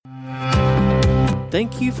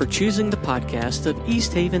Thank you for choosing the podcast of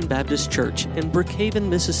East Haven Baptist Church in Brookhaven,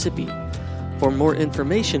 Mississippi. For more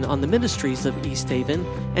information on the ministries of East Haven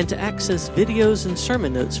and to access videos and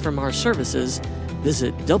sermon notes from our services,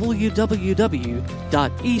 visit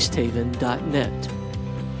www.easthaven.net.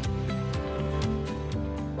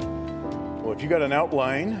 Well, if you got an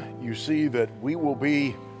outline, you see that we will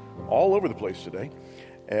be all over the place today.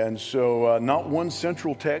 And so not one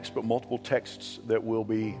central text, but multiple texts that we'll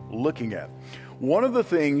be looking at. One of the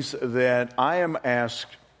things that I am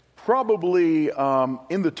asked probably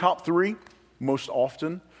in the top three most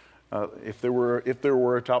often, if there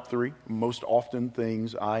were a top three, most often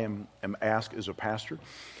things I am asked as a pastor.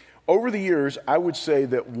 Over the years, I would say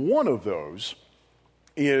that one of those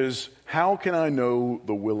is, how can I know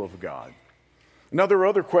the will of God? Now, there are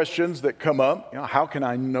other questions that come up. How can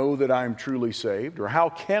I know that I am truly saved? Or how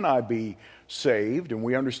can I be saved? And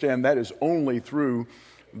we understand that is only through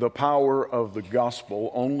the power of the gospel,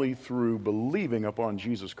 only through believing upon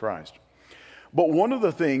Jesus Christ. But one of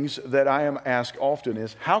the things that I am asked often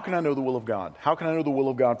is, how can I know the will of God? How can I know the will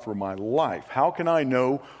of God for my life? How can I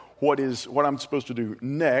know what I'm supposed to do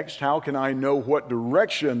next? How can I know what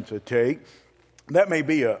direction to take? That may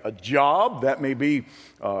be a job. That may be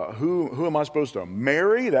who am I supposed to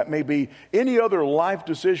marry? That may be any other life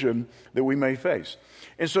decision that we may face.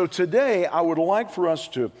 And so today, I would like for us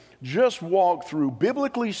to just walk through,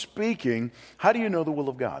 biblically speaking, how do you know the will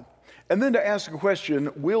of God? And then to ask the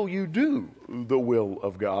question, will you do the will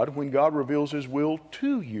of God when God reveals His will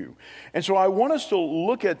to you? And so I want us to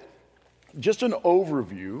look at just an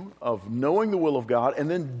overview of knowing the will of God and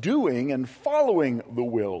then doing and following the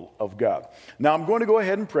will of God. Now, I'm going to go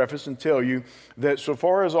ahead and preface and tell you that so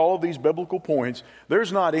far as all of these biblical points,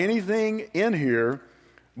 there's not anything in here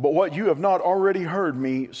but what you have not already heard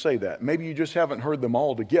me say that. Maybe you just haven't heard them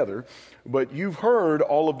all together, but you've heard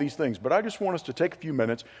all of these things. But I just want us to take a few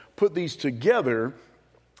minutes, put these together,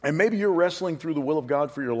 and maybe you're wrestling through the will of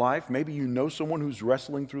God for your life. Maybe you know someone who's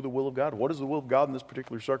wrestling through the will of God. What is the will of God in this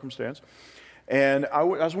particular circumstance? And I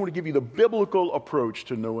just want to give you the biblical approach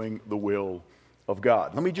to knowing the will of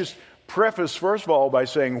God. Let me just preface, first of all, by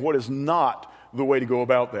saying what is not the way to go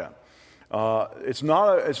about that. It's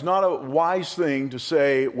not a wise thing to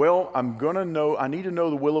say, well, I need to know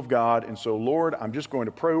the will of God, and so, Lord, I'm just going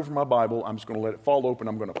to pray over my Bible. I'm just going to let it fall open.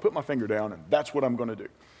 I'm going to put my finger down, and that's what I'm going to do.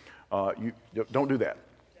 You don't do that.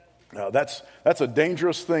 That's a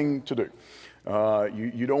dangerous thing to do.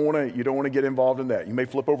 You don't want to get involved in that. You may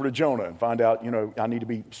flip over to Jonah and find out, I need to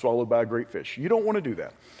be swallowed by a great fish. You don't want to do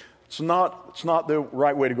that. It's not the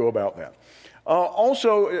right way to go about that.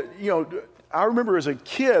 Also, I remember as a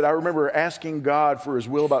kid, asking God for His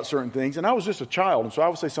will about certain things, and I was just a child, and so I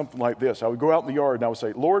would say something like this. I would go out in the yard and I would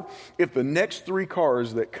say, Lord, if the next 3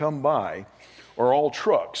 cars that come by are all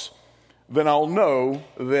trucks, then I'll know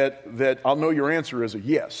that I'll know your answer is a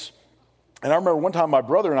yes. And I remember one time my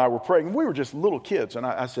brother and I were praying, and we were just little kids, and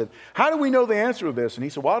I said, how do we know the answer to this? And he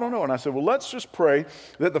said, well, I don't know. And I said, well, let's just pray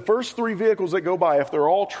that the first 3 vehicles that go by, if they're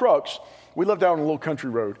all trucks, we live down on a little country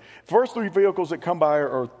road. First 3 vehicles that come by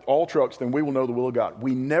are all trucks, then we will know the will of God.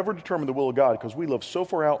 We never determine the will of God because we live so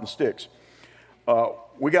far out in the sticks.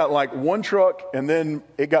 We got like 1 truck, and then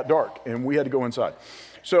it got dark, and we had to go inside.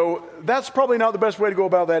 So that's probably not the best way to go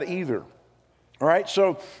about that either. All right,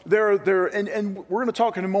 so and we're going to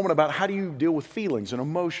talk in a moment about how do you deal with feelings and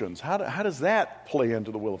emotions. How does that play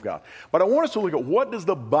into the will of God? But I want us to look at what does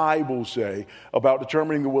the Bible say about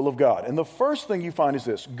determining the will of God. And the first thing you find is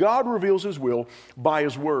this: God reveals His will by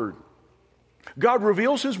His Word. God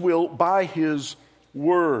reveals His will by His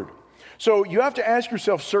Word. So you have to ask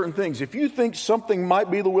yourself certain things. If you think something might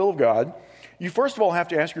be the will of God, you first of all have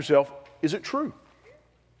to ask yourself, is it true?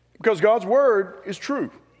 Because God's Word is true.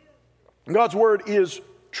 God's Word is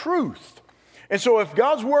truth. And so if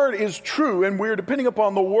God's Word is true and we're depending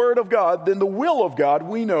upon the Word of God, then the will of God,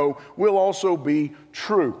 we know, will also be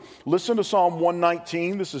true. Listen to Psalm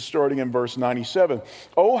 119. This is starting in verse 97.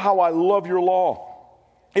 Oh, how I love your law.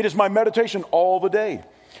 It is my meditation all the day.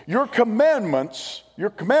 Your commandment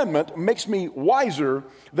makes me wiser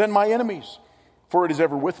than my enemies, for it is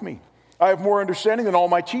ever with me. I have more understanding than all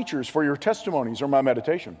my teachers, for your testimonies are my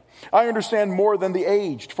meditation. I understand more than the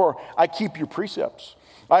aged, for I keep your precepts.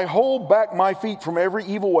 I hold back my feet from every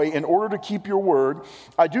evil way in order to keep your word.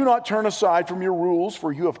 I do not turn aside from your rules,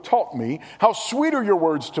 for you have taught me. How sweet are your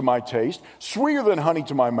words to my taste, sweeter than honey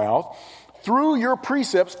to my mouth. Through your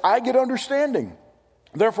precepts I get understanding.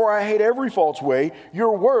 Therefore I hate every false way.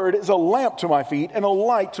 Your word is a lamp to my feet and a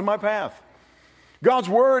light to my path. God's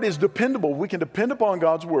word is dependable. We can depend upon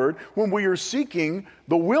God's word when we are seeking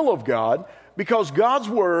the will of God, because God's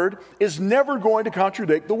word is never going to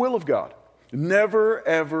contradict the will of God. Never,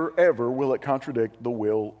 ever, ever will it contradict the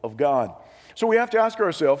will of God. So we have to ask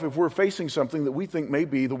ourselves, if we're facing something that we think may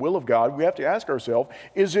be the will of God, we have to ask ourselves,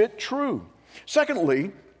 is it true?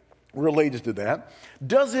 Secondly, related to that,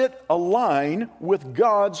 does it align with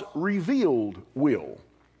God's revealed will?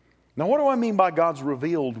 Now, what do I mean by God's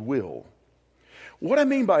revealed will? What I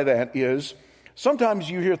mean by that is, sometimes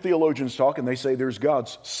you hear theologians talk and they say there's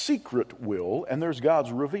God's secret will and there's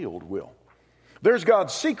God's revealed will. There's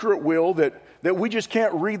God's secret will that we just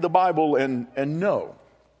can't read the Bible and know.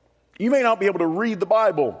 You may not be able to read the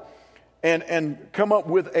Bible and come up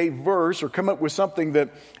with a verse or come up with something that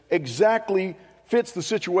exactly fits the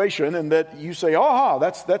situation and that you say, aha,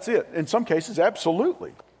 that's it. In some cases,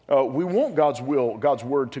 absolutely. We want God's will, God's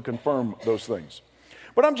word to confirm those things.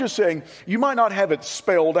 But I'm just saying, you might not have it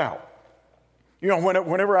spelled out. You know,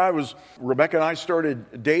 whenever Rebecca and I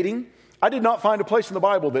started dating, I did not find a place in the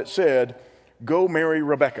Bible that said, go marry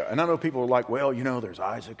Rebecca. And I know people are like, well, you know, there's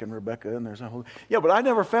Isaac and Rebecca and there's a whole... Yeah, but I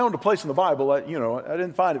never found a place in the Bible. I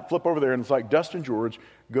didn't find it. Flip over there and it's like, Dustin George,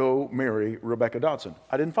 go marry Rebecca Dodson.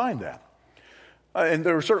 I didn't find that. And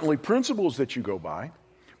there are certainly principles that you go by.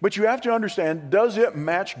 But you have to understand, does it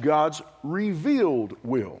match God's revealed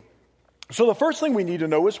will? So the first thing we need to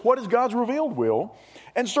know is, what is God's revealed will?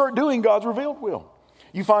 And start doing God's revealed will.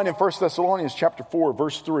 You find in 1 Thessalonians chapter 4,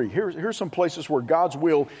 verse 3, here's some places where God's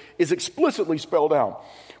will is explicitly spelled out.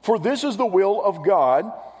 For this is the will of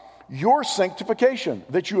God, your sanctification,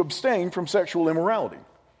 that you abstain from sexual immorality.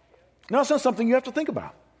 Now, that's not something you have to think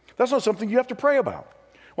about. That's not something you have to pray about.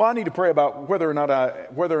 Well, I need to pray about whether or not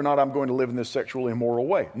I'm going to live in this sexually immoral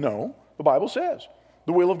way. No, the Bible says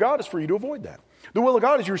the will of God is for you to avoid that. The will of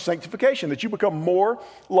God is your sanctification, that you become more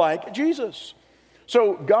like Jesus.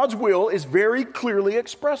 So God's will is very clearly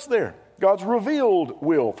expressed there. God's revealed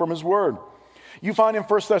will from His Word. You find in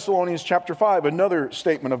 1 Thessalonians chapter 5 another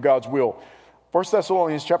statement of God's will. 1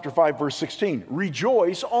 Thessalonians chapter 5 verse 16.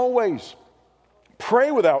 Rejoice always.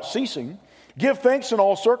 Pray without ceasing. Give thanks in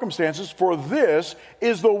all circumstances, for this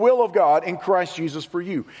is the will of God in Christ Jesus for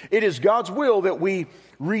you. It is God's will that we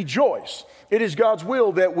rejoice. It is God's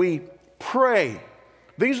will that we pray.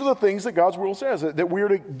 These are the things that God's will says, that we are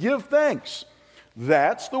to give thanks.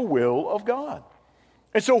 That's the will of God.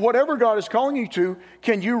 And so whatever God is calling you to,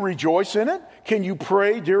 can you rejoice in it? Can you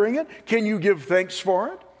pray during it? Can you give thanks for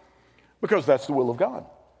it? Because that's the will of God.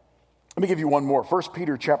 Let me give you one more. 1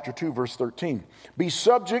 Peter chapter 2, verse 13. Be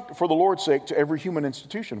subject for the Lord's sake to every human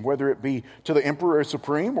institution, whether it be to the emperor as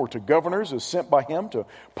supreme or to governors as sent by him to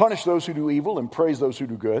punish those who do evil and praise those who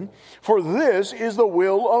do good. For this is the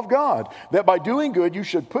will of God, that by doing good you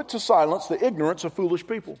should put to silence the ignorance of foolish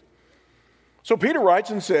people. So Peter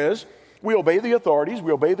writes and says, we obey the authorities,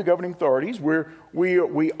 we obey the governing authorities,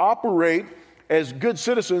 we operate as good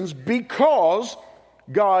citizens because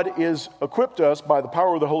God has equipped us by the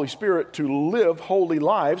power of the Holy Spirit to live holy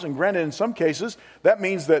lives. And granted, in some cases, that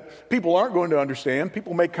means that people aren't going to understand.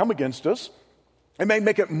 People may come against us. It may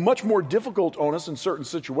make it much more difficult on us in certain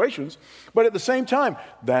situations. But at the same time,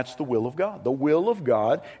 that's the will of God. The will of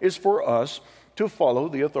God is for us to follow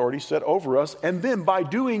the authority set over us. And then by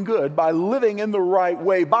doing good, by living in the right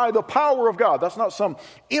way, by the power of God. That's not some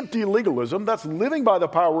empty legalism. That's living by the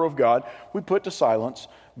power of God. We put to silence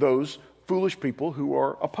those foolish people who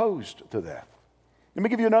are opposed to that. Let me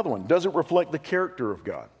give you another one. Does it reflect the character of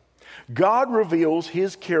God? God reveals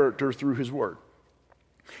His character through His Word.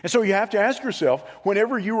 And so you have to ask yourself,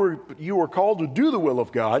 whenever you are called to do the will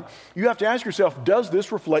of God, you have to ask yourself, does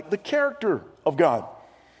this reflect the character of God?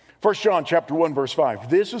 1 John chapter 1, verse 5.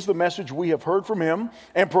 This is the message we have heard from Him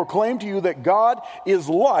and proclaim to you that God is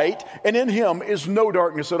light and in Him is no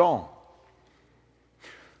darkness at all.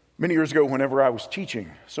 Many years ago, whenever I was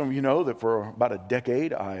teaching, some of you know that for about a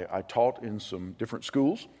decade, I taught in some different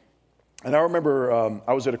schools. And I remember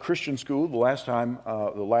I was at a Christian school the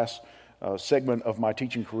last segment of my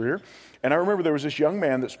teaching career. And I remember there was this young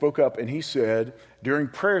man that spoke up and he said, during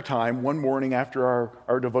prayer time one morning after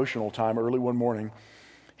our devotional time, early one morning,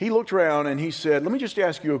 he looked around and he said, let me just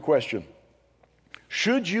ask you a question.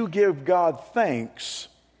 Should you give God thanks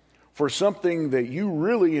for something that you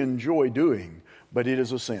really enjoy doing, but it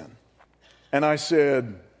is a sin? And I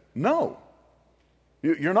said, no,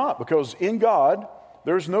 you're not, because in God,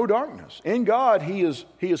 there's no darkness. In God, He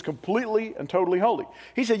is completely and totally holy.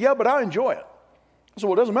 He said, yeah, but I enjoy it. I said,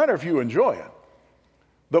 well, it doesn't matter if you enjoy it.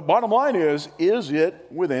 The bottom line is it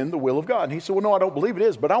within the will of God? And he said, well, no, I don't believe it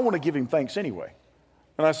is, but I want to give Him thanks anyway.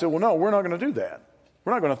 And I said, well, no, we're not going to do that.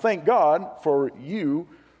 We're not going to thank God for you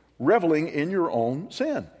reveling in your own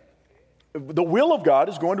sin. The will of God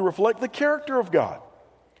is going to reflect the character of God.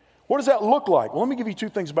 What does that look like? Well, let me give you two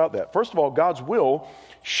things about that. First of all, God's will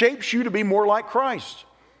shapes you to be more like Christ.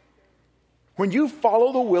 When you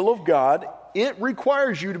follow the will of God, it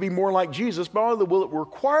requires you to be more like Jesus. But not only will it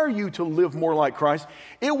require you to live more like Christ,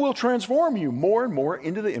 it will transform you more and more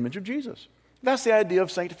into the image of Jesus. That's the idea of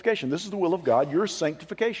sanctification. This is the will of God, your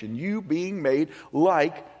sanctification, you being made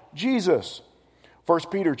like Jesus. 1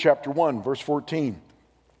 Peter chapter 1, verse 14.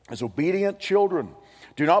 As obedient children,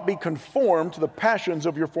 do not be conformed to the passions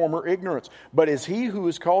of your former ignorance, but as he who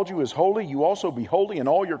has called you is holy, you also be holy in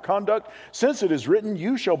all your conduct, since it is written,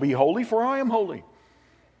 you shall be holy, for I am holy.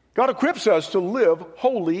 God equips us to live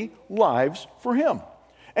holy lives for him.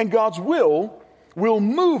 And God's will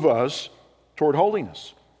move us toward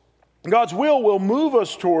holiness. God's will move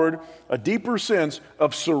us toward a deeper sense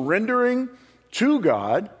of surrendering to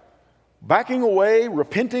God, backing away,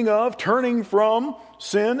 repenting of, turning from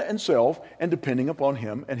sin and self, and depending upon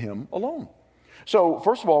him and him alone. So,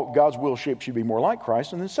 first of all, God's will shapes you to be more like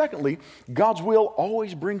Christ. And then secondly, God's will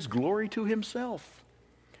always brings glory to himself.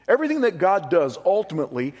 Everything that God does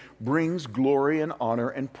ultimately brings glory and honor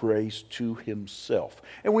and praise to himself.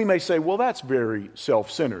 And we may say, well, that's very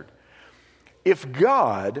self-centered. If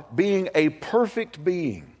God, being a perfect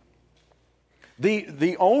being,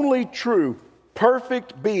 the only true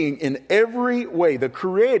perfect being in every way, the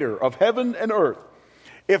creator of heaven and earth,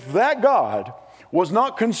 if that God was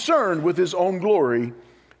not concerned with his own glory,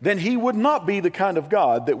 then he would not be the kind of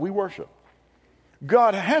God that we worship.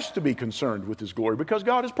 God has to be concerned with his glory because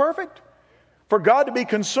God is perfect. For God to be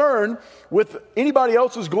concerned with anybody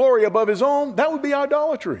else's glory above his own, that would be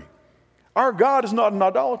idolatry. Our God is not an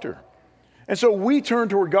idolater. And so we turn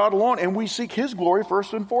toward God alone and we seek his glory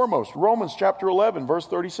first and foremost. Romans chapter 11, verse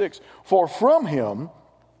 36. For from him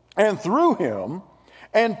and through him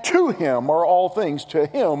and to him are all things. To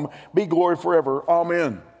him be glory forever.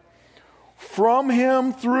 Amen. From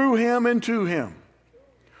him, through him, and to him.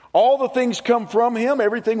 All the things come from him.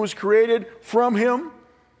 Everything was created from him.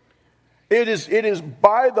 It is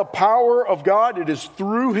by the power of God. It is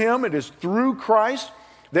through him. It is through Christ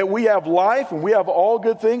that we have life and we have all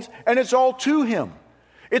good things, and it's all to him.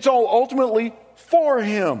 It's all ultimately for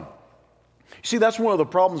him. See, that's one of the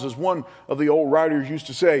problems, as one of the old writers used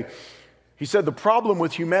to say. He said, the problem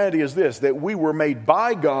with humanity is this, that we were made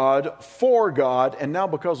by God, for God, and now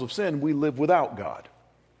because of sin, we live without God.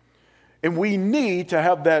 And we need to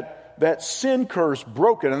have that sin curse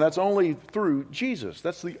broken, and that's only through Jesus.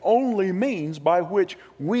 That's the only means by which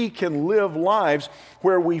we can live lives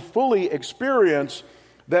where we fully experience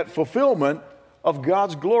that fulfillment of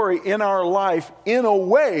God's glory in our life in a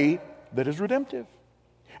way that is redemptive.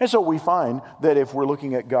 And so we find that if we're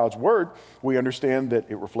looking at God's Word, we understand that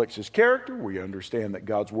it reflects his character. We understand that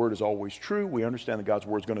God's Word is always true. We understand that God's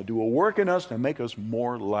Word is going to do a work in us to make us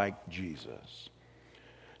more like Jesus.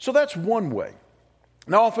 So that's one way.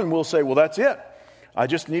 Now often we'll say, well, that's it. I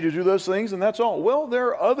just need to do those things and that's all. Well, there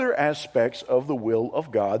are other aspects of the will of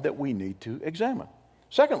God that we need to examine.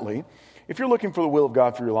 Secondly, if you're looking for the will of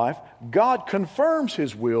God for your life, God confirms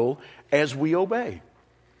his will as we obey.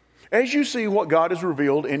 As you see what God has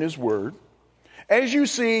revealed in his word, as you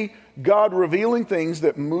see God revealing things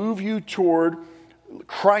that move you toward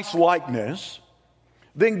Christ-likeness,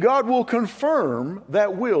 then God will confirm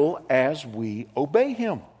that will as we obey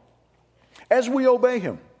him. As we obey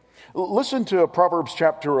him. Listen to Proverbs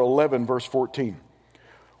chapter 11, verse 14.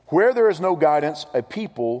 Where there is no guidance, a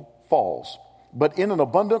people falls. But in an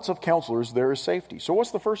abundance of counselors, there is safety. So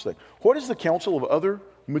what's the first thing? What is the counsel of other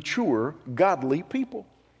mature, godly people?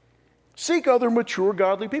 Seek other mature,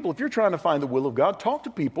 godly people. If you're trying to find the will of God, talk to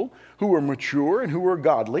people who are mature and who are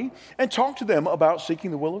godly, and talk to them about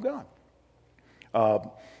seeking the will of God.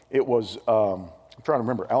 I'm trying to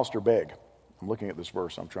remember, Alistair Begg. I'm looking at this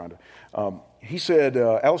verse. He said,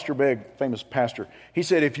 Alistair Begg, famous pastor, he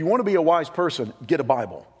said, if you want to be a wise person, get a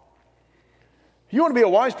Bible. You want to be a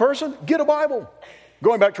wise person? Get a Bible.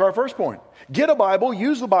 Going back to our first point. Get a Bible,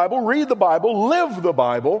 use the Bible, read the Bible, live the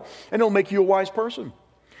Bible, and it'll make you a wise person.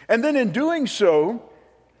 And then in doing so,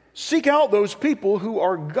 seek out those people who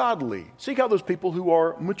are godly. Seek out those people who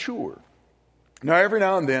are mature. Now, every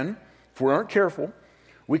now and then, if we aren't careful,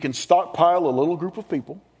 we can stockpile a little group of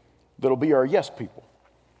people that'll be our yes people.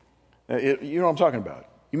 You know what I'm talking about.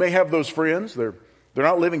 You may have those friends. They're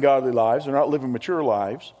not living godly lives. They're not living mature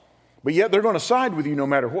lives. But yet they're going to side with you no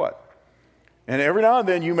matter what. And every now and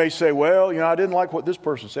then you may say, well, I didn't like what this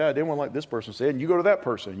person said. I didn't want to like this person said. And you go to that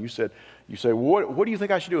person and you say, well, what do you think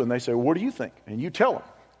I should do? And they say, well, what do you think? And you tell them.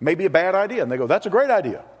 Maybe a bad idea. And they go, that's a great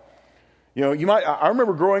idea. I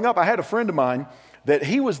remember growing up, I had a friend of mine that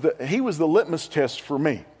he was the litmus test for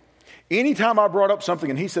me. Anytime I brought up something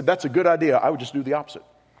and he said, that's a good idea, I would just do the opposite.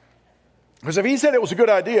 Because if he said it was a good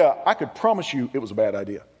idea, I could promise you it was a bad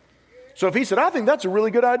idea. So if he said, I think that's a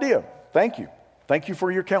really good idea, thank you. Thank you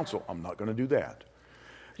for your counsel. I'm not going to do that.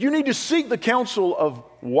 You need to seek the counsel of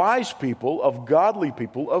wise people, of godly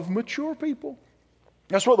people, of mature people.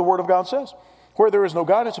 That's what the Word of God says. Where there is no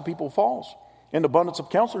guidance, a people falls. In abundance of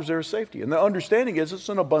counselors, there is safety. And the understanding is it's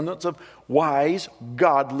an abundance of wise,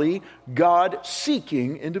 godly,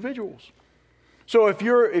 God-seeking individuals. So if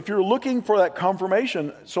you're looking for that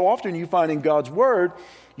confirmation, so often you find in God's Word,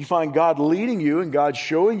 you find God leading you and God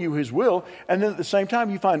showing you His will, and then at the same time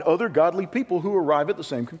you find other godly people who arrive at the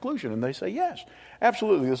same conclusion, and they say, yes,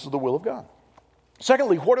 absolutely, this is the will of God.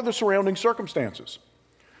 Secondly, what are the surrounding circumstances?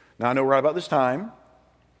 Now I know right about this time,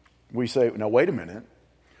 we say, now wait a minute,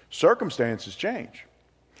 circumstances change.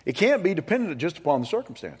 It can't be dependent just upon the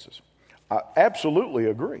circumstances. I absolutely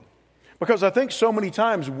agree. Because I think so many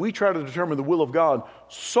times we try to determine the will of God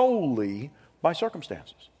solely by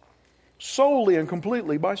circumstances. Solely and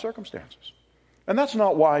completely by circumstances. And that's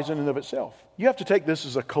not wise in and of itself. You have to take this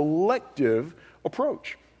as a collective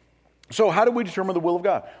approach. So how do we determine the will of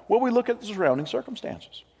God? Well, we look at the surrounding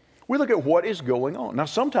circumstances. We look at what is going on. Now,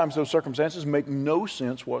 sometimes those circumstances make no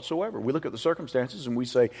sense whatsoever. We look at the circumstances and we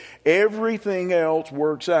say, everything else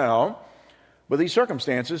works out, but these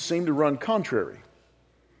circumstances seem to run contrary.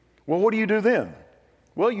 Well, what do you do then?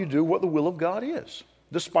 Well, you do what the will of God is,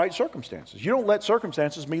 despite circumstances. You don't let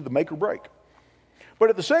circumstances be the make or break.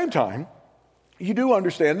 But at the same time, you do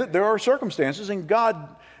understand that there are circumstances, and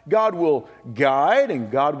God will guide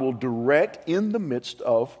and God will direct in the midst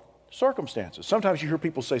of circumstances. Sometimes you hear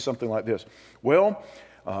people say something like this, well,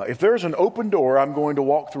 if there's an open door, I'm going to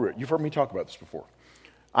walk through it. You've heard me talk about this before.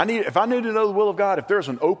 If I need to know the will of God, if there's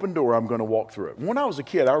an open door, I'm going to walk through it. When I was a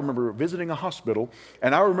kid, I remember visiting a hospital,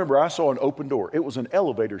 and I remember I saw an open door. It was an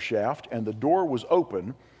elevator shaft, and the door was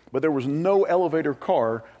open, but there was no elevator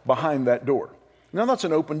car behind that door. Now, that's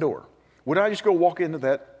an open door. Would I just go walk into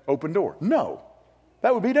that open door? No.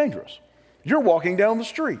 That would be dangerous. You're walking down the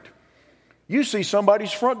street. You see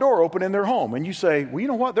somebody's front door open in their home, and you say, well, you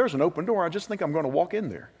know what? There's an open door. I just think I'm going to walk in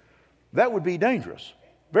there. That would be dangerous.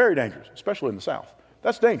 Very dangerous, especially in the South.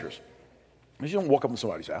 That's dangerous. You don't walk up to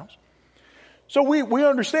somebody's house. So we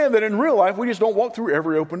understand that in real life, we just don't walk through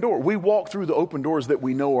every open door. We walk through the open doors that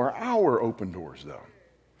we know are our open doors, though.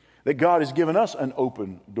 That God has given us an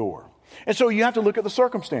open door. And so you have to look at the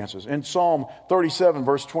circumstances. In Psalm 37,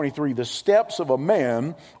 verse 23, the steps of a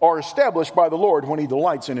man are established by the Lord when he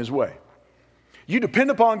delights in his way. You depend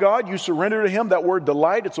upon God, you surrender to Him. That word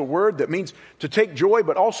delight, it's a word that means to take joy,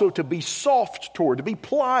 but also to be soft toward, to be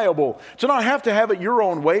pliable, to not have to have it your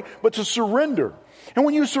own way, but to surrender. And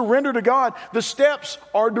when you surrender to God, the steps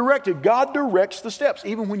are directed. God directs the steps,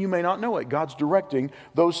 even when you may not know it. God's directing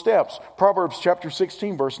those steps. Proverbs chapter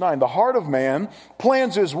 16, verse 9, the heart of man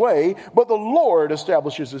plans his way, but the Lord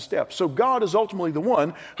establishes his steps. So God is ultimately the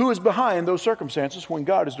one who is behind those circumstances when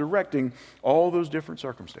God is directing all those different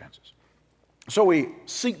circumstances. So we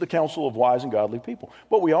seek the counsel of wise and godly people,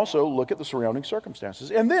 but we also look at the surrounding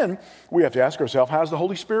circumstances. And then we have to ask ourselves, how's the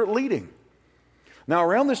Holy Spirit leading? Now,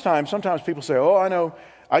 around this time, sometimes people say, oh, I know,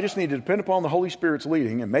 I just need to depend upon the Holy Spirit's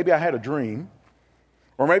leading, and maybe I had a dream,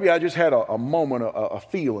 or maybe I just had a moment, a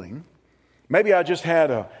feeling. Maybe I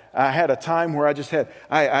had a time where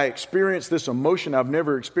I experienced this emotion I've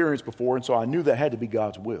never experienced before, and so I knew that had to be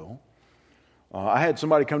God's will. I had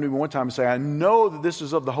somebody come to me one time and say, I know that this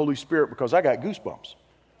is of the Holy Spirit because I got goosebumps.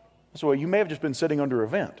 So well, you may have just been sitting under a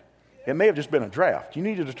vent. It may have just been a draft. You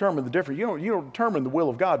need to determine the difference. You don't determine the will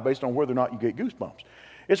of God based on whether or not you get goosebumps.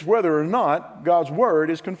 It's whether or not God's word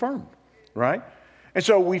is confirmed, right? And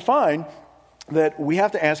so we find that we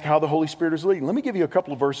have to ask how the Holy Spirit is leading. Let me give you a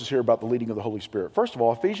couple of verses here about the leading of the Holy Spirit. First of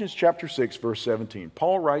all, Ephesians chapter 6, verse 17.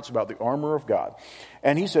 Paul writes about the armor of God.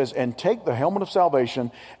 And he says, and take the helmet of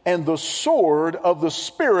salvation and the sword of the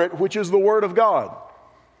Spirit, which is the word of God.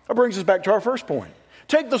 That brings us back to our first point.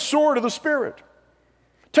 Take the sword of the Spirit.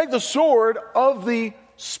 Take the sword of the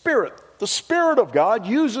Spirit. The Spirit of God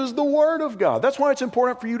uses the Word of God. That's why it's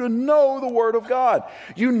important for you to know the Word of God.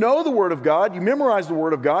 You know the Word of God. You memorize the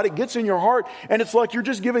Word of God. It gets in your heart. And it's like you're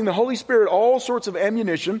just giving the Holy Spirit all sorts of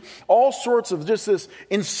ammunition, all sorts of just this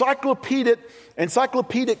encyclopedic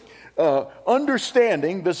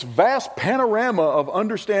understanding, this vast panorama of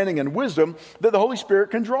understanding and wisdom that the Holy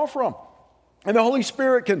Spirit can draw from. And the Holy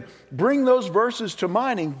Spirit can bring those verses to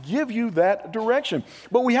mind and give you that direction.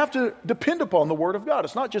 But we have to depend upon the Word of God.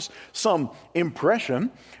 It's not just some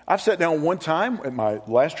impression. I've sat down one time at my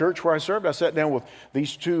last church where I served. I sat down with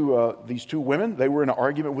these two women. They were in an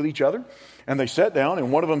argument with each other. And they sat down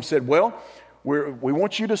and one of them said, well, we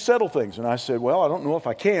want you to settle things. And I said, well, I don't know if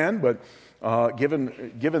I can, but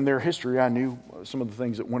Given their history, I knew some of the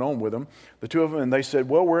things that went on with them. The two of them, and they said,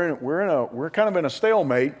 well, we're kind of in a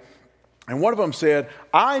stalemate. And one of them said,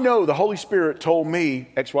 I know the Holy Spirit told me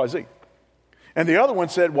X, Y, Z. And the other one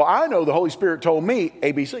said, well, I know the Holy Spirit told me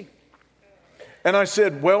A, B, C. And I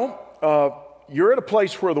said, well, you're at a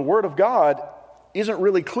place where the Word of God isn't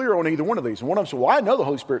really clear on either one of these. And one of them said, well, I know the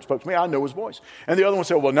Holy Spirit spoke to me. I know His voice. And the other one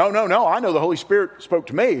said, well, no. I know the Holy Spirit spoke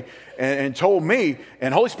to me and told me,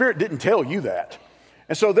 and the Holy Spirit didn't tell you that.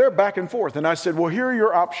 And so they're back and forth. And I said, well, here are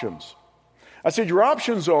your options. I said, your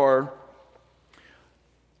options are,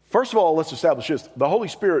 first of all, let's establish this. The Holy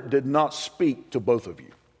Spirit did not speak to both of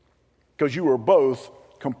you because you were both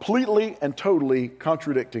completely and totally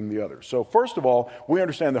contradicting the other. So first of all, we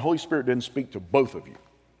understand the Holy Spirit didn't speak to both of you.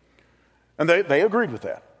 And they agreed with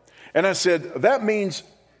that. And I said, that means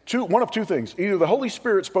one of two things. Either the Holy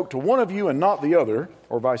Spirit spoke to one of you and not the other,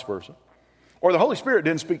 or vice versa, or the Holy Spirit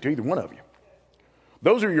didn't speak to either one of you.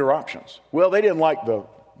 Those are your options. Well, they didn't like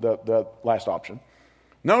the last option.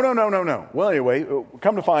 No. Well, anyway,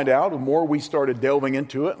 come to find out, the more we started delving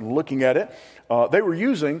into it and looking at it, they were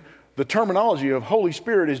using the terminology of Holy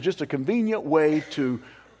Spirit as just a convenient way to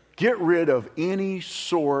get rid of any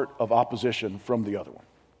sort of opposition from the other one.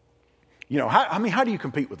 You know, how do you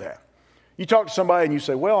compete with that? You talk to somebody and you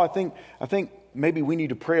say, well, I think maybe we need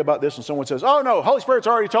to pray about this. And someone says, oh, no, Holy Spirit's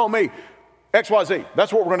already told me X, Y, Z.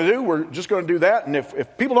 That's what we're going to do. We're just going to do that. And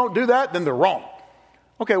if people don't do that, then they're wrong.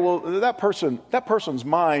 Okay, well, that person's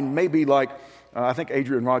mind may be like, I think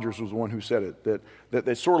Adrian Rogers was the one who said it, that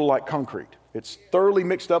it's sort of like concrete. It's thoroughly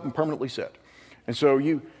mixed up and permanently set. And so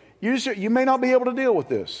you may not be able to deal with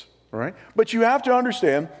this, all right? But you have to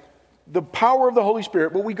understand the power of the Holy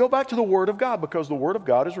Spirit. But we go back to the Word of God because the Word of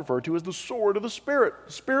God is referred to as the sword of the Spirit.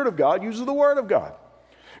 The Spirit of God uses the Word of God.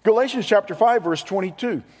 Galatians chapter 5, verse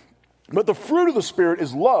 22. But the fruit of the Spirit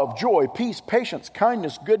is love, joy, peace, patience,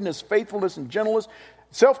 kindness, goodness, faithfulness, and gentleness,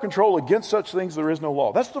 self-control. Against such things there is no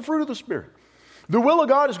law. That's the fruit of the Spirit. The will of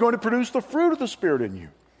God is going to produce the fruit of the Spirit in you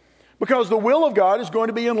because the will of God is going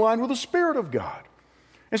to be in line with the Spirit of God.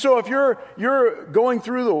 And so if you're going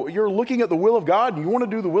through you're looking at the will of God and you want to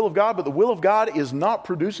do the will of God, but the will of God is not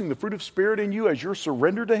producing the fruit of Spirit in you as you're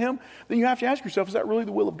surrendered to Him, then you have to ask yourself, is that really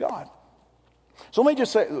the will of God? So let me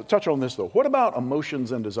just touch on this though. What about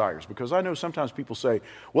emotions and desires? Because I know sometimes people say,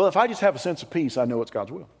 well, if I just have a sense of peace, I know it's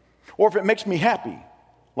God's will. Or if it makes me happy,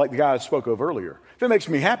 like the guy I spoke of earlier, if it makes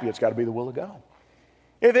me happy, it's got to be the will of God.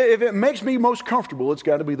 If it makes me most comfortable, it's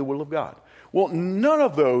got to be the will of God. Well, none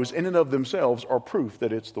of those in and of themselves are proof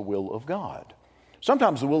that it's the will of God.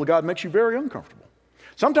 Sometimes the will of God makes you very uncomfortable.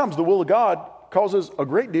 Sometimes the will of God causes a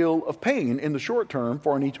great deal of pain in the short term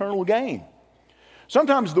for an eternal gain.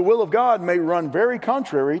 Sometimes the will of God may run very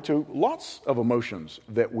contrary to lots of emotions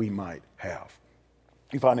that we might have.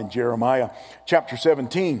 You find in Jeremiah chapter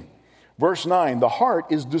 17, verse 9, the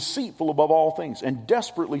heart is deceitful above all things and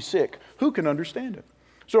desperately sick. Who can understand it?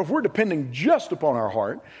 So if we're depending just upon our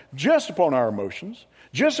heart, just upon our emotions,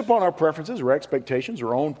 just upon our preferences or expectations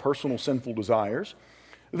or own personal sinful desires,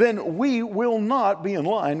 then we will not be in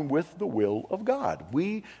line with the will of God.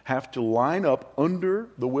 We have to line up under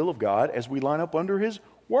the will of God as we line up under His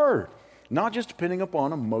Word, not just depending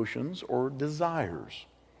upon emotions or desires.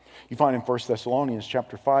 You find in 1 Thessalonians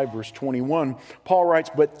chapter 5, verse 21, Paul writes,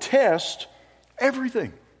 but test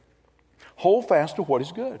everything. Hold fast to what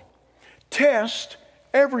is good. Test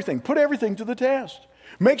everything. Put everything to the test.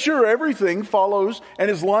 Make sure everything follows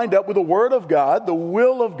and is lined up with the Word of God, the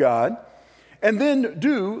will of God, and then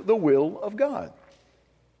do the will of God.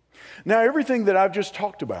 Now, everything that I've just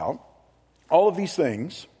talked about, all of these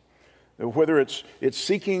things, whether it's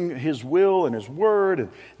seeking His will and His Word and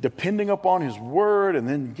depending upon His Word and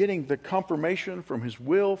then getting the confirmation from His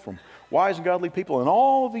will from wise and godly people and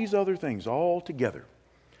all of these other things all together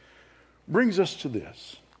brings us to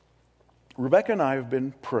this. Rebecca and I have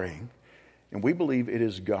been praying, and we believe it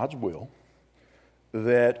is God's will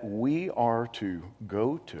that we are to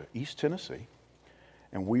go to East Tennessee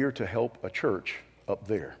and we are to help a church up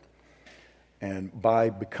there. And by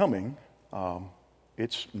becoming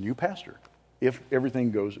its new pastor, if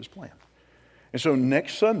everything goes as planned. And so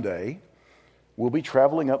next Sunday, we'll be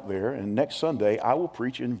traveling up there, and next Sunday I will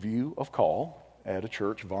preach in view of call at a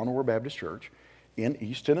church, Von Orr Baptist Church, in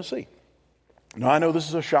East Tennessee. Now, I know this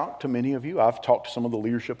is a shock to many of you. I've talked to some of the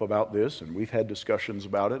leadership about this, and we've had discussions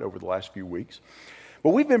about it over the last few weeks.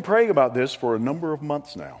 But we've been praying about this for a number of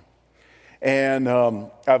months now. And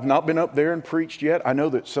I've not been up there and preached yet. I know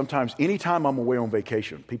that sometimes, anytime I'm away on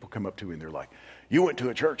vacation, people come up to me and they're like, you went to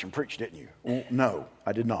a church and preached, didn't you? Well, no,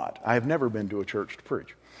 I did not. I have never been to a church to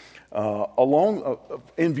preach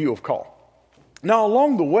in view of call. Now,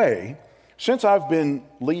 along the way, Since I've been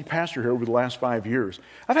lead pastor here over the last 5 years,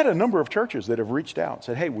 I've had a number of churches that have reached out and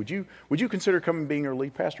said, hey, would you consider coming being our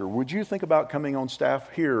lead pastor? Would you think about coming on staff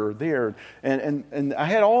here or there? And I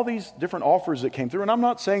had all these different offers that came through. And I'm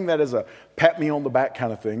not saying that as a pat me on the back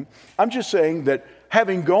kind of thing. I'm just saying that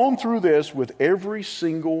having gone through this with every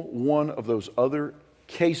single one of those other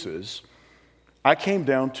cases, I came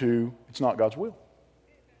down to it's not God's will.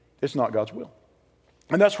 It's not God's will.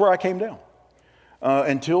 And that's where I came down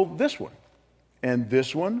until this one. And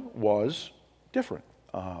this one was different.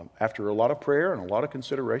 After a lot of prayer and a lot of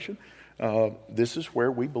consideration, this is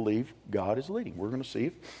where we believe God is leading. We're going to see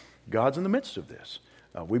if God's in the midst of this.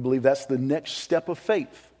 We believe that's the next step of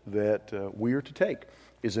faith that we are to take,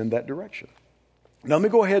 is in that direction. Now let me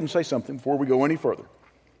go ahead and say something before we go any further.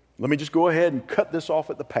 Let me just go ahead and cut this off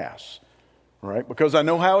at the pass. All right? Because I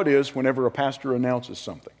know how it is whenever a pastor announces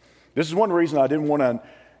something. This is one reason I didn't want to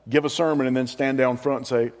give a sermon and then stand down front and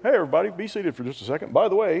say, hey, everybody, be seated for just a second. By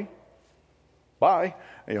the way, bye.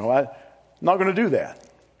 I'm not going to do that.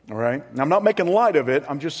 All right? Now, I'm not making light of it.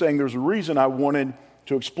 I'm just saying there's a reason I wanted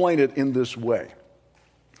to explain it in this way.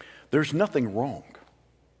 There's nothing wrong.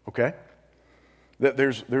 Okay? That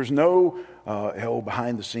there's no,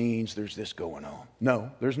 behind the scenes, there's this going on. No,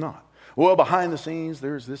 there's not. Well, behind the scenes,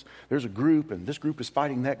 there's a group, and this group is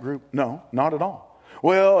fighting that group. No, not at all.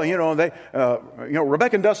 Well,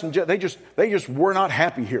 Rebecca and Dustin, they just were not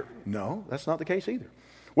happy here. No, that's not the case either.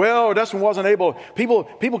 Well, Dustin wasn't able.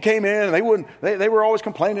 People came in and they were always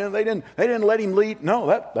complaining. They didn't let him lead. No,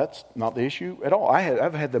 that's not the issue at all.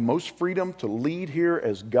 I've had the most freedom to lead here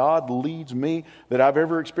as God leads me that I've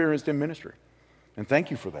ever experienced in ministry, and thank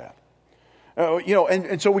you for that.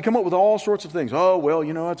 And so we come up with all sorts of things. Oh, well,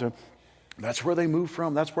 that's where they moved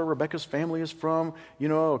from. That's where Rebecca's family is from,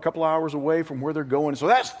 a couple hours away from where they're going. So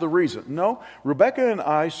that's the reason. No, Rebecca and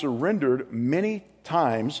I surrendered many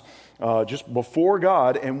times just before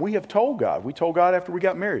God, and we told God after we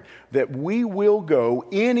got married, that we will go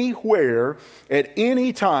anywhere at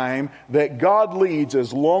any time that God leads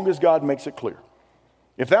as long as God makes it clear.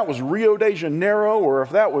 If that was Rio de Janeiro or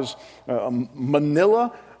if that was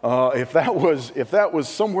Manila, if that was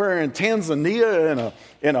somewhere in Tanzania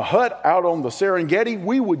in a hut out on the Serengeti,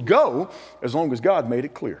 we would go as long as God made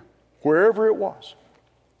it clear, wherever it was.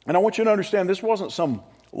 And I want you to understand this wasn't some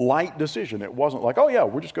light decision. It wasn't like, oh yeah,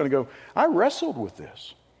 we're just going to go. I wrestled with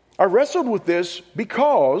this. I wrestled with this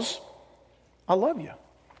because I love you.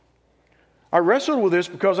 I wrestled with this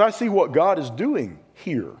because I see what God is doing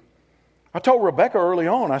here. I told Rebecca early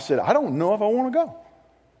on, I said, I don't know if I want to go.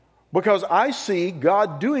 Because I see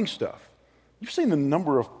God doing stuff. You've seen the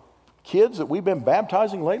number of kids that we've been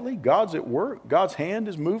baptizing lately. God's at work. God's hand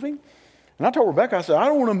is moving. And I told Rebecca, I said, I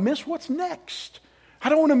don't want to miss what's next. I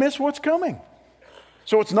don't want to miss what's coming.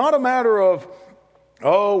 So it's not a matter of,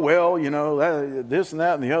 oh, well, this and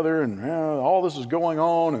that and the other, and all this is going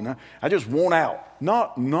on, and I just want out.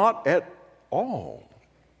 Not at all.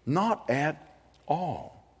 Not at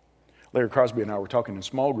all. Larry Crosby and I were talking in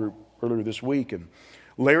small group earlier this week, and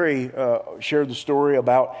Larry shared the story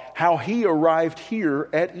about how he arrived here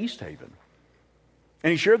at East Haven.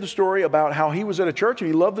 And he shared the story about how he was at a church and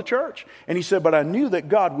he loved the church. And he said, but I knew that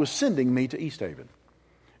God was sending me to East Haven.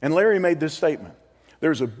 And Larry made this statement.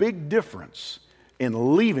 There's a big difference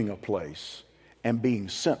in leaving a place and being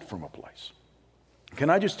sent from a place. Can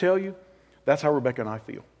I just tell you, that's how Rebecca and I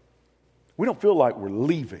feel. We don't feel like we're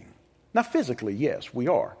leaving. Now physically, yes, we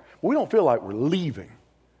are. But we don't feel like we're leaving.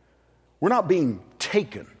 We're not being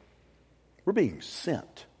taken. We're being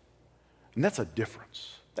sent. And that's a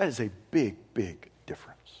difference. That is a big, big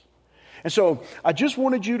difference. And so I just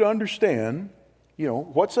wanted you to understand,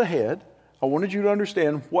 what's ahead. I wanted you to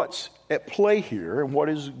understand what's at play here and what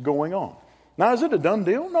is going on. Now, is it a done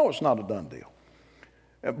deal? No, it's not a done deal.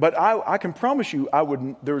 But I can promise you,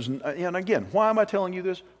 and again, why am I telling you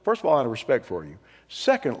this? First of all, out of respect for you.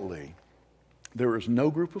 Secondly, there is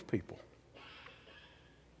no group of people.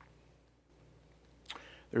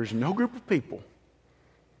 There's no group of people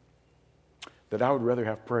that I would rather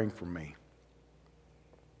have praying for me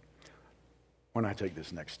when I take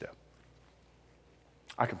this next step.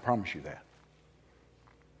 I can promise you that.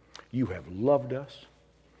 You have loved us.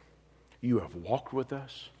 You have walked with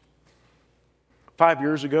us. 5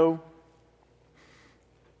 years ago,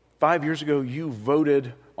 you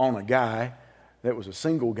voted on a guy that was a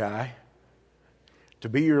single guy to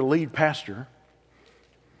be your lead pastor,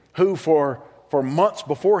 who for months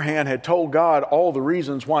beforehand had told God all the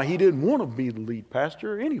reasons why he didn't want to be the lead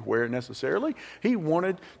pastor anywhere necessarily. He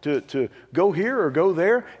wanted to go here or go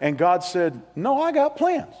there, and God said, no, I got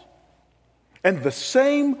plans. And the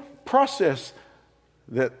same process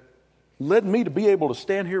that led me to be able to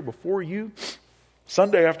stand here before you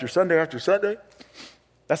Sunday after Sunday after Sunday,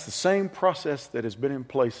 that's the same process that has been in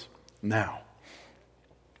place now.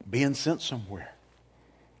 Being sent somewhere.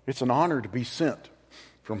 It's an honor to be sent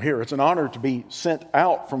from here. It's an honor to be sent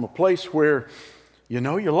out from a place where you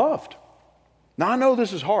know you're loved. Now, I know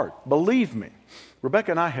this is hard. Believe me,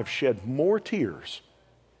 Rebecca and I have shed more tears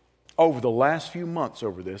over the last few months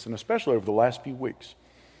over this, and especially over the last few weeks.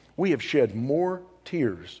 We have shed more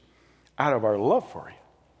tears out of our love for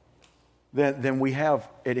you than we have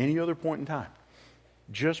at any other point in time,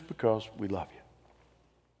 just because we love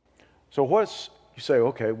you. So you say,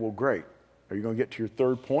 okay, well, great. Are you going to get to your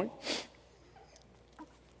third point?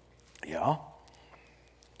 Yeah.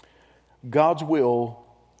 God's will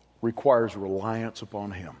requires reliance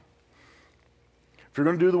upon Him. If you're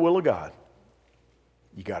going to do the will of God,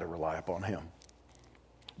 you got to rely upon Him.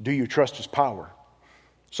 Do you trust His power?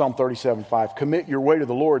 Psalm 37:5. Commit your way to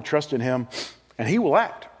the Lord, trust in Him, and He will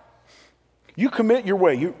act. You commit your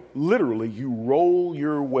way. You roll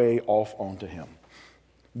your way off onto Him.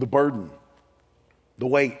 The burden, the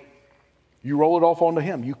weight, you roll it off onto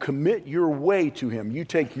Him. You commit your way to Him. You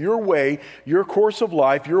take your way, your course of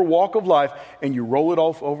life, your walk of life, and you roll it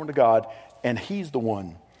off over to God, and He's the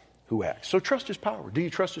one who acts. So trust His power. Do you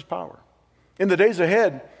trust His power? In the days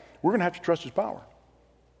ahead, we're going to have to trust His power.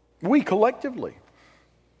 We collectively.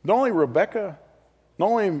 Not only Rebecca, not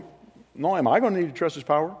only am I going to need to trust His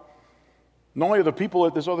power, not only are the people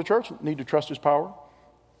at this other church need to trust His power,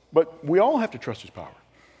 but we all have to trust His power.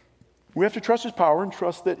 We have to trust His power and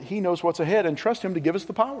trust that He knows what's ahead and trust Him to give us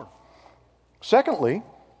the power. Secondly,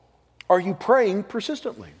 are you praying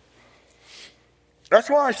persistently? That's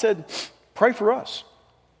why I said, pray for us.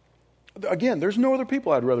 Again, there's no other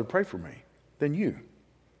people I'd rather pray for me than you.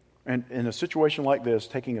 And in a situation like this,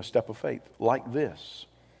 taking a step of faith like this.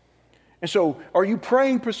 And so, are you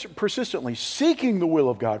praying persistently, seeking the will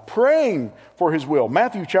of God, praying for His will?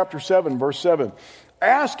 Matthew chapter 7, verse 7.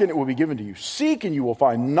 Ask and it will be given to you. Seek and you will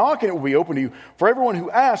find. Knock and it will be open to you. For everyone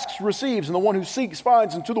who asks receives, and the one who seeks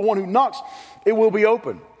finds, and to the one who knocks it will be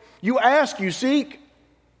open. You ask, you seek.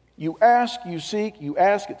 You ask, you seek. You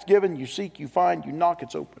ask, it's given. You seek, you find. You knock,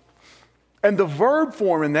 it's open. And the verb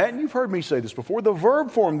form in that, and you've heard me say this before, the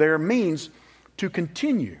verb form there means to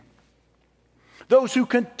continue. Those who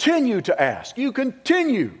continue to ask, you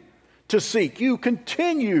continue to seek, you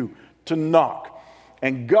continue to knock,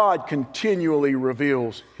 and God continually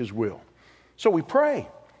reveals His will. So we pray.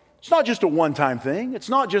 It's not just a one-time thing. It's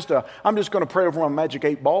not just I'm just going to pray over my magic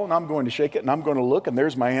 8-ball and I'm going to shake it and I'm going to look and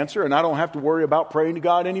there's my answer and I don't have to worry about praying to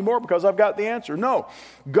God anymore because I've got the answer. No.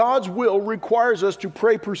 God's will requires us to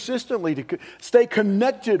pray persistently, to stay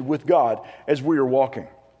connected with God as we are walking.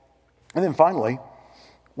 And then finally,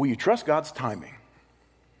 will you trust God's timing?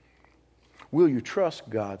 Will you trust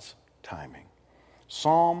God's timing?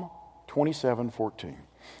 Psalm 27:14.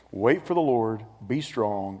 Wait for the Lord, be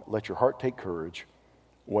strong, let your heart take courage.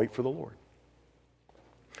 Wait for the Lord.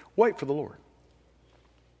 Wait for the Lord.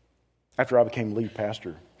 After I became lead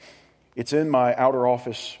pastor, it's in my outer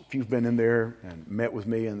office. If you've been in there and met with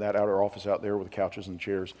me in that outer office out there with the couches and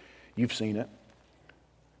chairs, you've seen it.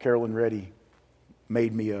 Carolyn Reddy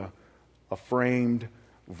made me a framed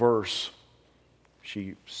verse.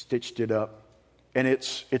 She stitched it up. And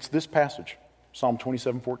it's this passage, Psalm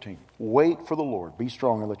 27:14. Wait for the Lord. Be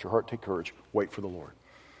strong and let your heart take courage. Wait for the Lord.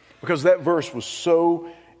 Because that verse was so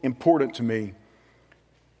important to me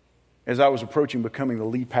as I was approaching becoming the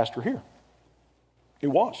lead pastor here. It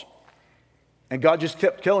was. And God just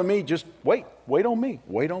kept telling me, just wait on me,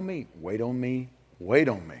 wait on me, wait on me, wait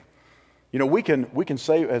on me. You know, we can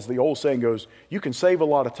save, as the old saying goes, you can save a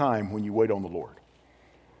lot of time when you wait on the Lord.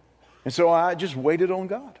 And so I just waited on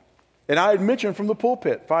God. And I had mentioned from the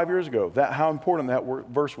pulpit 5 years ago that how important that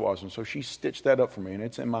verse was, and so she stitched that up for me, and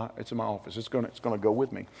it's in my office. It's going to go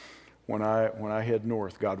with me when I head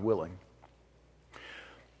north, God willing.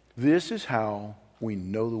 This is how we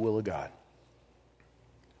know the will of God.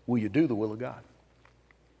 Will you do the will of God?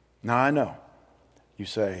 Now I know you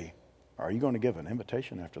say, "Are you going to give an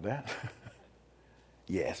invitation after that?"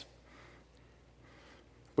 Yes,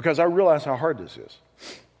 because I realize how hard this is.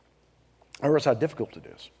 I realize how difficult it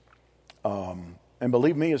is. And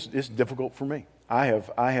believe me, it's difficult for me. We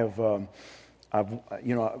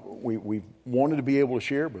wanted to be able to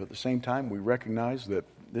share, but at the same time, we recognize that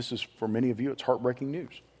this is, for many of you, it's heartbreaking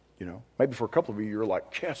news. You know, maybe for a couple of you, you're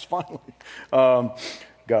like, yes, finally.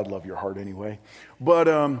 God love your heart anyway.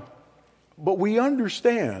 But we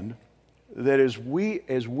understand that as we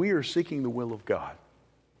are seeking the will of God,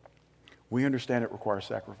 we understand it requires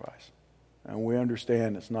sacrifice. And we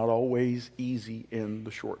understand it's not always easy in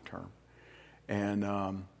the short term. And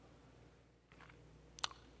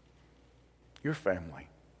Your family.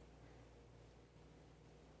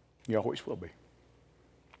 You always will be.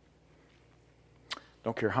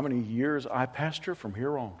 Don't care how many years I pastor from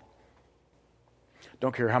here on.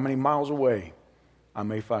 Don't care how many miles away I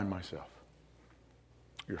may find myself.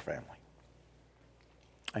 Your family.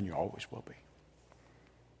 And you always will be.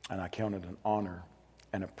 And I count it an honor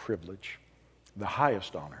and a privilege, the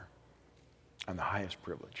highest honor and the highest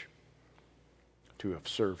privilege, to have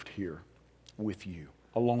served here with you,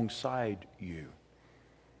 alongside you,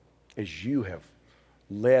 as you have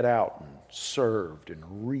led out and served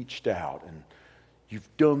and reached out and you've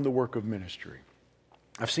done the work of ministry.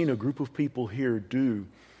 I've seen a group of people here do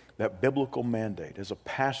that biblical mandate. As a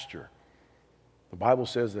pastor, the Bible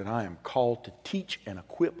says that I am called to teach and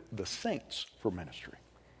equip the saints for ministry.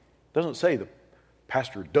 It doesn't say the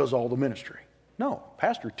pastor does all the ministry. No,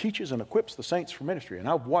 pastor teaches and equips the saints for ministry. And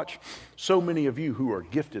I've watched so many of you who are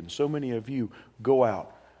gifted, and so many of you go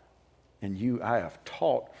out, and I have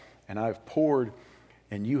taught, and I've poured,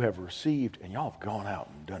 and you have received, and y'all have gone out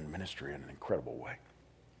and done ministry in an incredible way.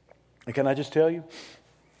 And can I just tell you,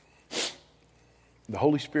 the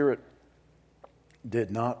Holy Spirit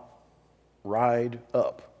did not ride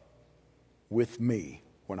up with me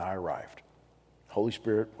when I arrived. The Holy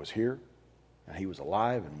Spirit was here, and He was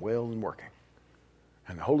alive and well and working.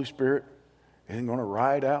 And the Holy Spirit isn't going to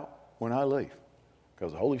ride out when I leave,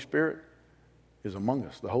 because the Holy Spirit is among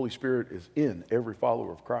us. The Holy Spirit is in every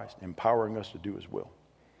follower of Christ, empowering us to do His will.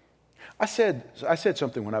 I said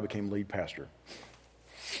something when I became lead pastor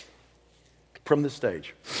from this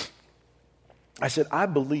stage. I said, I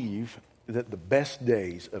believe that the best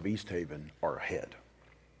days of East Haven are ahead.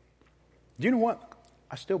 Do you know what?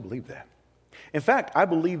 I still believe that. In fact, I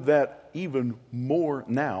believe that even more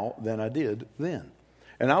now than I did then.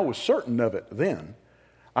 And I was certain of it then.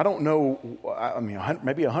 I don't know,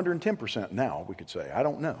 maybe 110% now, we could say. I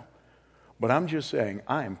don't know. But I'm just saying,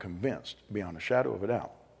 I am convinced, beyond a shadow of a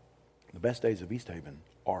doubt, the best days of East Haven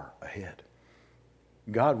are ahead.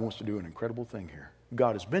 God wants to do an incredible thing here.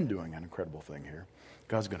 God has been doing an incredible thing here.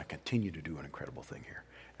 God's going to continue to do an incredible thing here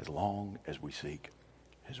as long as we seek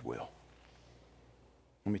His will.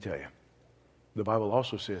 Let me tell you, the Bible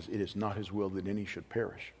also says it is not His will that any should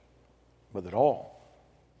perish, but that all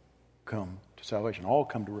come to salvation, all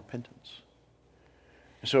come to repentance.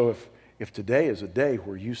 And so if today is a day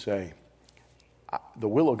where you say, the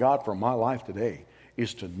will of God for my life today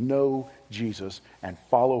is to know Jesus and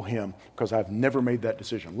follow Him because I've never made that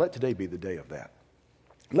decision, let today be the day of that.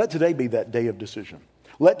 Let today be that day of decision.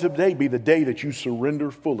 Let today be the day that you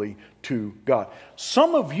surrender fully to God.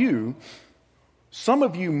 Some of you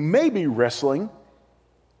may be wrestling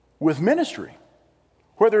with ministry,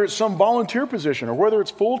 whether it's some volunteer position or whether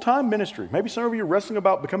it's full-time ministry. Maybe some of you are wrestling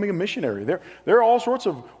about becoming a missionary. There are all sorts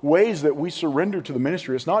of ways that we surrender to the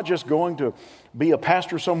ministry. It's not just going to be a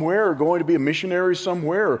pastor somewhere or going to be a missionary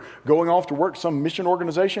somewhere or going off to work some mission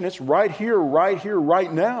organization. It's right here,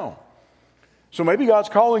 right now. So maybe God's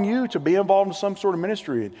calling you to be involved in some sort of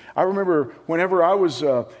ministry. I remember whenever I was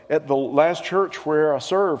at the last church where I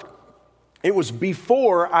served, it was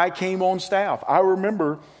before I came on staff. I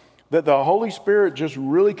remember that the Holy Spirit just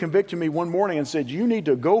really convicted me one morning and said, you need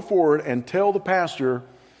to go forward and tell the pastor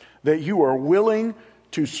that you are willing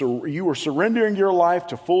to, you are surrendering your life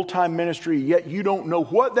to full-time ministry, yet you don't know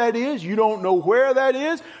what that is, you don't know where that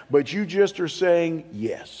is, but you just are saying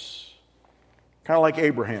yes. Kind of like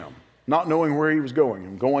Abraham, not knowing where he was going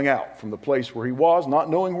and going out from the place where he was, not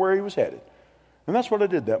knowing where he was headed. And that's what I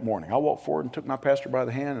did that morning. I walked forward and took my pastor by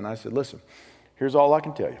the hand and I said, listen, here's all I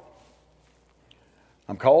can tell you.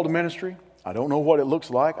 I'm called to ministry. I don't know what it looks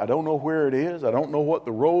like. I don't know where it is. I don't know what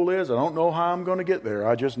the role is. I don't know how I'm going to get there.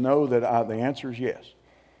 I just know that the answer is yes.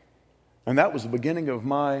 And that was the beginning of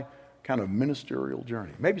my kind of ministerial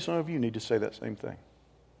journey. Maybe some of you need to say that same thing.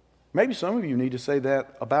 Maybe some of you need to say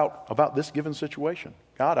that about this given situation.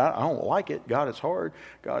 God, I don't like it. God, it's hard.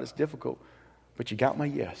 God, it's difficult. But you got my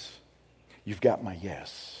yes. You've got my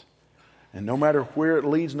yes. And no matter where it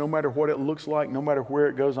leads, no matter what it looks like, no matter where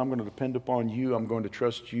it goes, I'm going to depend upon you. I'm going to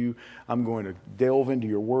trust you. I'm going to delve into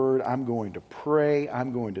your word. I'm going to pray.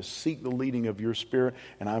 I'm going to seek the leading of your Spirit,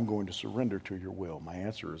 and I'm going to surrender to your will. My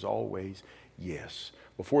answer is always yes.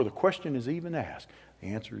 Before the question is even asked, the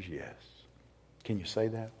answer is yes. Can you say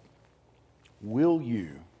that? Will you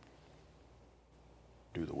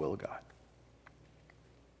do the will of God?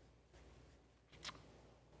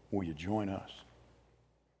 Will you join us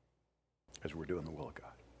as we're doing the will of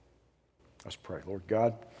God? Let's pray. Lord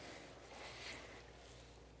God,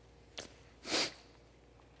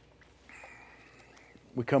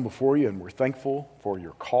 we come before you and we're thankful for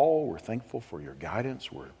your call. We're thankful for your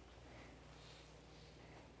guidance. We're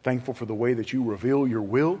Thankful for the way that you reveal your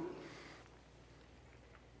will.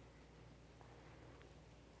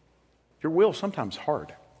 Your will is sometimes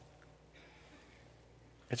hard.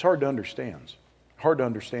 It's hard to understand. Hard to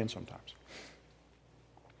understand sometimes.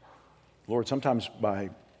 Lord, sometimes by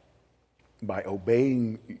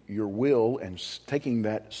obeying your will and taking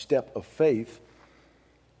that step of faith,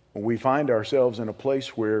 we find ourselves in a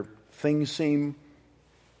place where things seem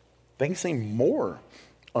more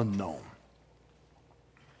unknown.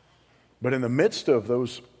 But in the midst of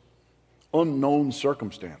those unknown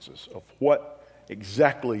circumstances of what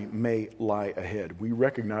exactly may lie ahead, we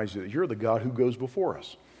recognize that you're the God who goes before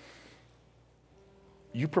us.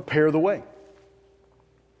 You prepare the way.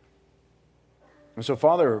 And so,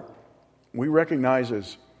 Father, we recognize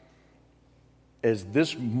as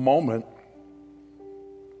this moment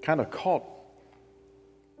kind of caught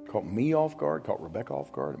me off guard, caught Rebecca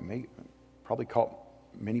off guard, probably caught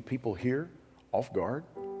many people here off guard.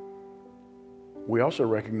 We also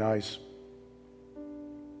recognize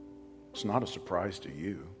it's not a surprise to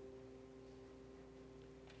you.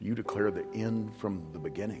 You declare the end from the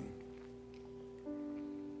beginning.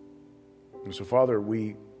 And so, Father,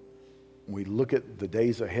 we look at the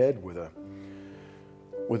days ahead with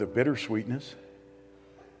a bittersweetness.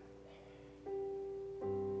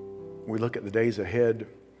 We look at the days ahead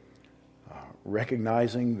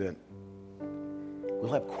recognizing that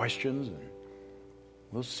we'll have questions and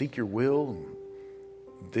we'll seek your will. And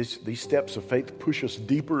these steps of faith push us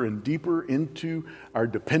deeper and deeper into our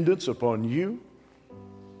dependence upon you.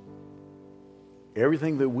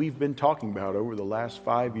 Everything that we've been talking about over the last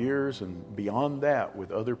 5 years and beyond that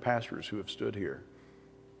with other pastors who have stood here.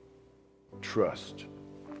 Trust.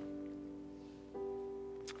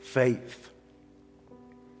 Faith.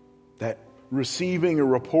 That receiving a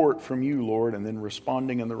report from you, Lord, and then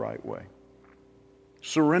responding in the right way.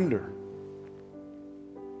 Surrender.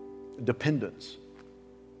 Dependence.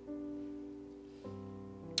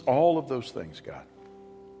 All of those things, God,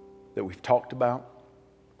 that we've talked about,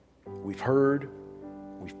 we've heard,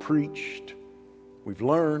 we've preached, we've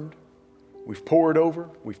learned, we've poured over,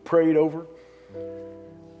 we've prayed over,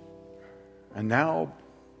 and now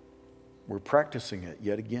we're practicing it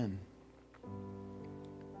yet again.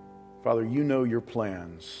 Father, you know your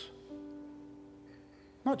plans,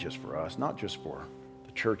 not just for us, not just for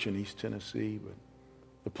the church in East Tennessee, but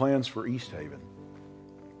the plans for East Haven.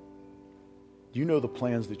 You know the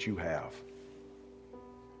plans that you have.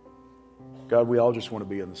 God, we all just want to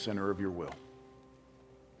be in the center of your will.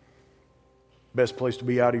 Best place to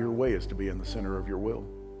be out of your way is to be in the center of your will.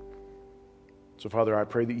 So, Father, I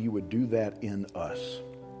pray that you would do that in us.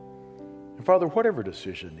 And, Father, whatever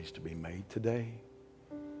decision needs to be made today,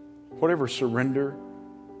 whatever surrender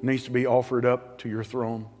needs to be offered up to your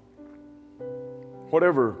throne,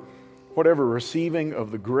 whatever receiving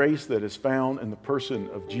of the grace that is found in the person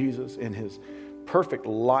of Jesus in his perfect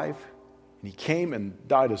life, and he came and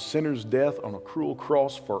died a sinner's death on a cruel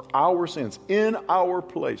cross for our sins, in our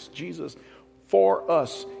place. Jesus, for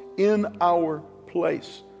us, in our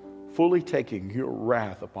place, fully taking your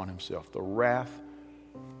wrath upon himself, the wrath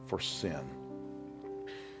for sin.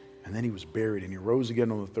 And then he was buried and he rose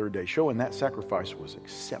again on the third day, showing that sacrifice was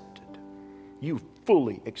accepted. You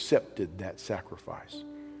fully accepted that sacrifice.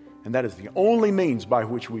 And that is the only means by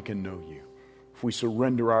which we can know you. If we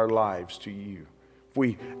surrender our lives to you, if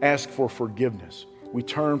we ask for forgiveness, we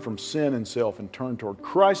turn from sin and self and turn toward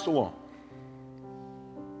Christ alone,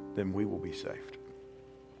 then we will be saved.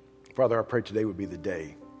 Father, I pray today would be the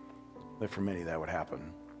day that for many that would happen.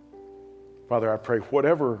 Father, I pray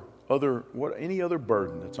any other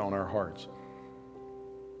burden that's on our hearts,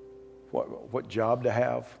 what job to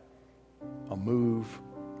have, a move,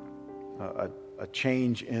 a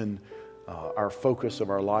change in our focus of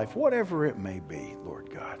our life, whatever it may be, Lord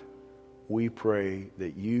God, we pray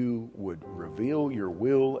that you would reveal your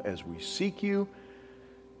will as we seek you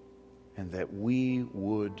and that we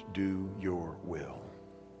would do your will.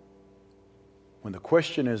 When the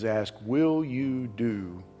question is asked, will you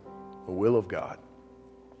do the will of God?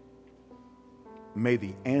 May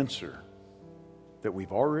the answer that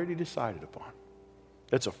we've already decided upon,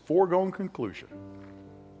 that's a foregone conclusion,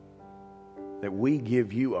 that we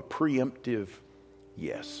give you a preemptive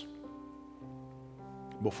yes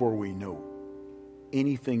before we know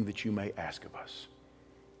anything that you may ask of us.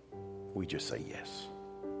 We just say yes.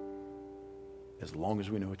 As long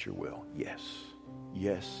as we know it's your will. Yes,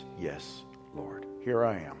 yes, yes, Lord. Here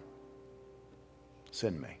I am.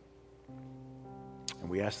 Send me. And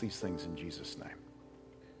we ask these things in Jesus' name.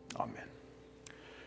 Amen.